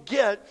going to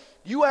get,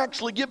 you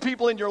actually give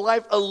people in your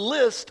life a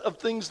list of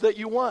things that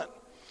you want.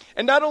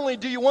 And not only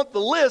do you want the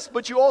list,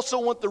 but you also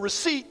want the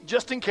receipt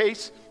just in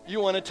case you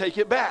want to take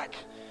it back.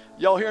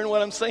 Y'all hearing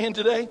what I'm saying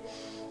today?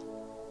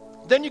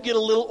 Then you get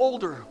a little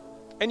older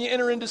and you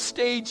enter into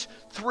stage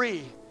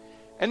 3.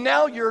 And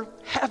now you're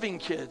having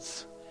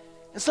kids.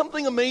 And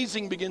something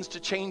amazing begins to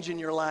change in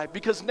your life.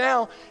 Because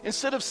now,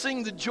 instead of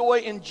seeing the joy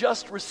in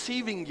just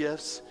receiving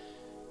gifts,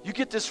 you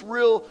get this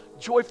real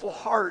joyful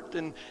heart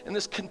and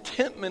this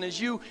contentment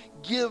as you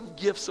give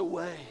gifts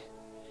away.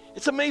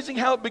 It's amazing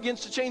how it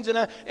begins to change. And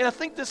I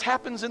think this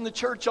happens in the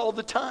church all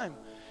the time.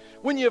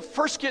 When you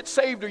first get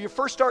saved or you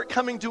first start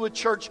coming to a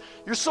church,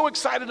 you're so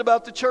excited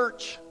about the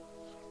church.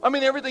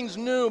 Everything's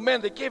new.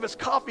 Man, they gave us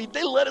coffee.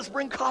 They let us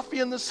bring coffee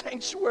in the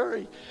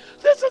sanctuary.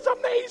 This is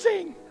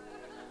amazing.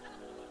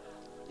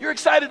 You're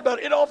excited about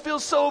it. It all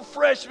feels so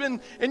fresh. And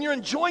you're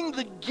enjoying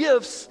the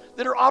gifts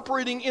that are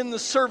operating in the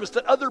service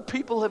that other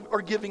people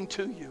are giving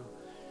to you.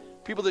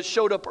 People that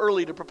showed up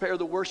early to prepare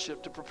the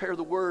worship, to prepare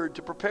the word,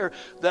 to prepare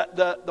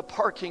the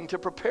parking, to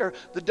prepare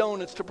the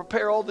donuts, to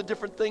prepare all the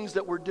different things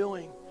that we're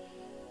doing.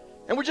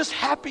 And we're just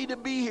happy to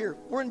be here.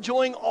 We're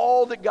enjoying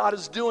all that God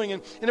is doing.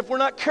 And if we're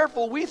not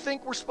careful, we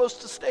think we're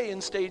supposed to stay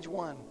in stage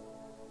 1.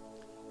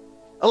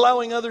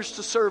 Allowing others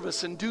to serve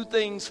us and do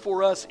things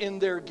for us in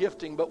their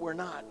gifting, but we're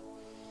not.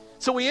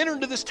 So we enter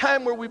into this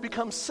time where we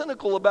become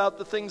cynical about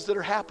the things that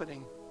are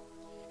happening.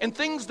 And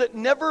things that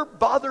never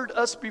bothered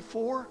us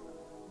before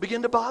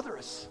begin to bother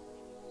us.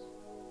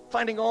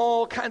 Finding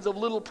all kinds of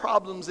little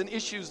problems and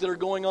issues that are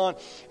going on.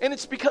 And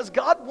it's because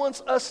God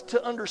wants us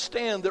to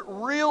understand that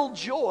real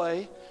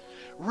joy,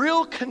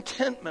 real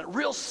contentment,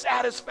 real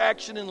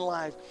satisfaction in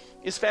life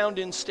is found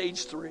in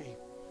stage 3.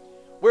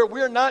 Where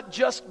we're not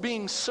just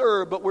being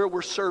served, but where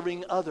we're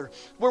serving others.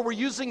 Where we're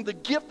using the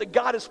gift that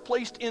God has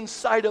placed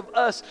inside of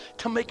us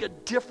to make a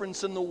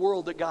difference in the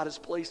world that God has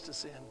placed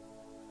us in.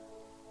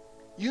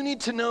 You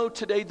need to know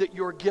today that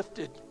you're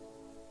gifted.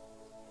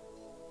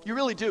 You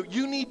really do.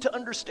 You need to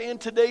understand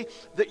today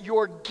that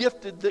you're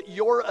gifted, that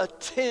you're a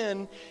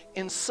 10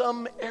 in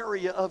some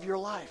area of your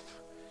life.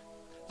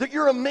 That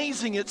you're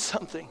amazing at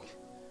something.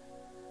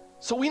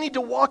 So we need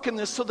to walk in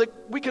this so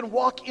that we can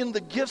walk in the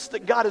gifts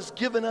that God has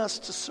given us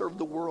to serve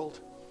the world.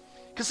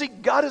 Because see,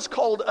 God has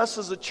called us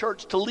as a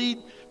church to lead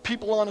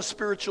people on a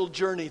spiritual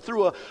journey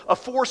through a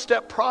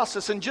 4-step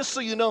process. And just so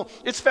you know,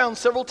 it's found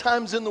several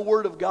times in the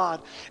Word of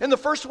God. And the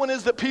first one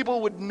is that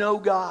people would know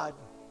God.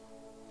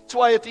 That's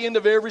why at the end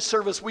of every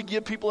service, we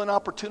give people an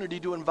opportunity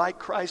to invite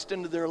Christ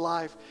into their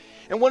life.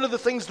 And one of the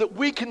things that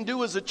we can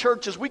do as a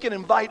church is we can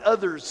invite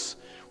others.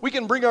 We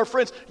can bring our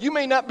friends. You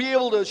may not be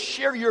able to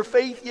share your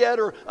faith yet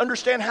or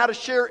understand how to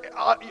share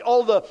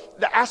all the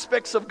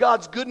aspects of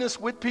God's goodness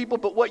with people,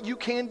 but what you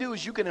can do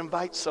is you can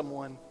invite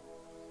someone.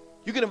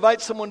 You can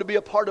invite someone to be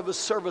a part of a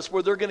service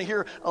where they're going to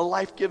hear a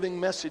life-giving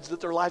message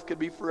that their life could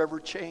be forever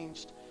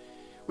changed.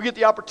 We get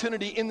the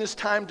opportunity in this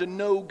time to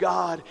know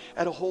God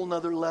at a whole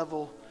nother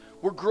level.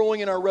 We're growing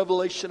in our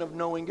revelation of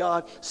knowing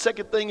God.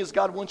 Second thing is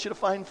God wants you to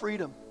find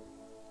freedom.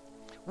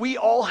 We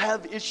all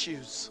have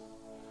issues.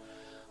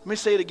 Let me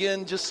say it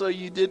again just so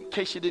in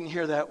case you didn't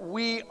hear that.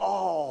 We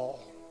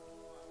all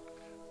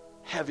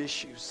have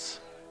issues.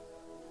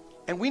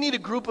 And we need a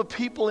group of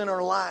people in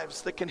our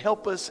lives that can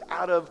help us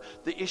out of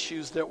the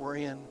issues that we're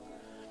in.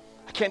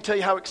 I can't tell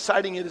you how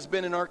exciting it has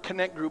been in our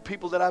Connect group,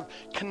 people that I've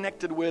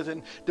connected with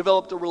and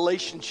developed a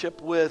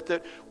relationship with,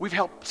 that we've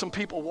helped some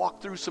people walk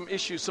through some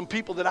issues, some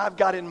people that I've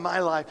got in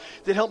my life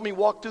that help me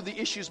walk through the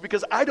issues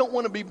because I don't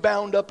want to be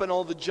bound up in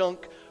all the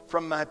junk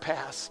from my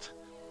past.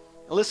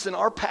 Listen,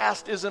 our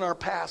past isn't our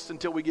past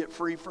until we get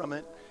free from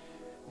it.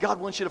 God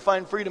wants you to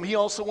find freedom. He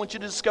also wants you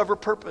to discover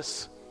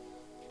purpose.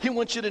 He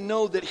wants you to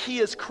know that He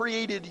has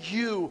created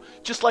you,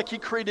 just like He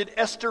created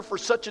Esther for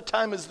such a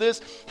time as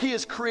this. He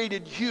has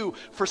created you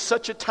for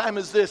such a time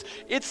as this.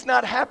 It's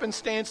not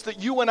happenstance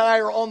that you and I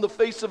are on the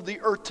face of the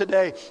earth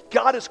today.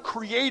 God has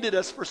created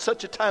us for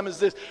such a time as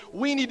this.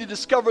 We need to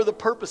discover the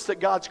purpose that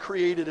God's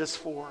created us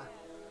for.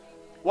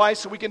 Why?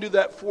 So we can do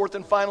that fourth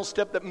and final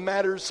step that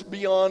matters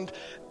beyond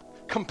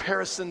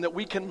comparison, that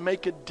we can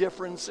make a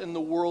difference in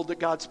the world that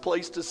God's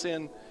placed us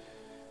in.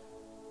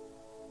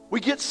 We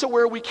get so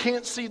where we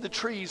can't see the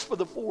trees for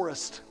the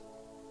forest.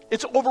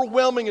 It's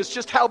overwhelming. It's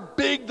just how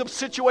big the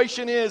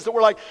situation is that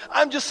we're like,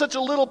 I'm just such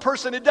a little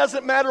person. It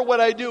doesn't matter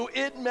what I do.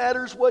 It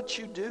matters what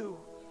you do.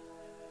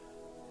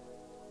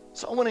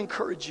 So I want to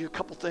encourage you a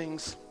couple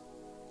things.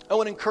 I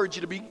want to encourage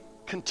you to be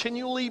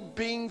continually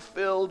being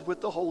filled with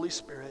the Holy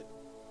Spirit.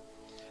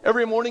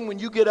 Every morning when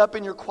you get up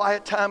in your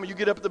quiet time or you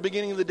get up at the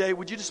beginning of the day,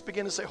 would you just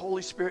begin to say,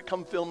 Holy Spirit,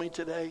 come fill me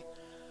today?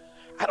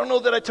 I don't know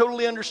that I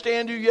totally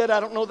understand you yet. I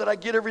don't know that I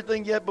get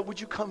everything yet, but would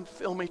you come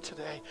fill me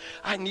today?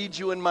 I need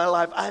you in my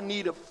life. I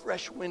need a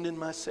fresh wind in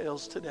my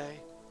sails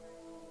today.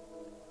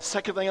 The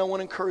second thing I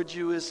want to encourage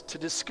you is to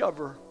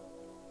discover,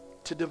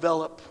 to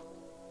develop,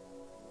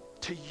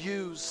 to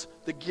use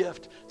the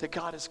gift that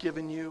God has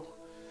given you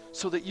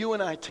so that you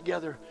and I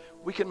together,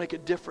 we can make a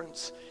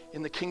difference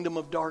in the kingdom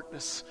of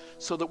darkness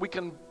so that we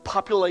can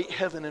populate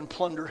heaven and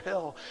plunder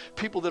hell.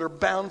 People that are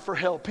bound for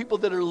hell, people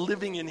that are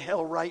living in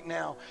hell right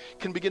now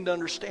can begin to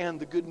understand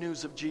the good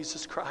news of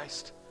Jesus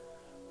Christ.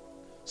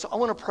 So I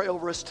want to pray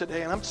over us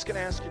today, and I'm just going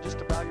to ask you just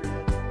to bow your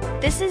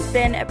head. This has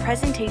been a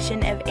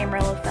presentation of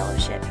Amarillo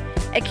Fellowship,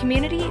 a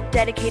community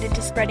dedicated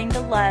to spreading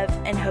the love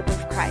and hope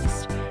of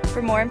Christ.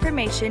 For more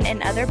information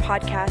and other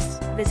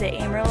podcasts, visit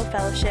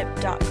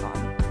amarillofellowship.com.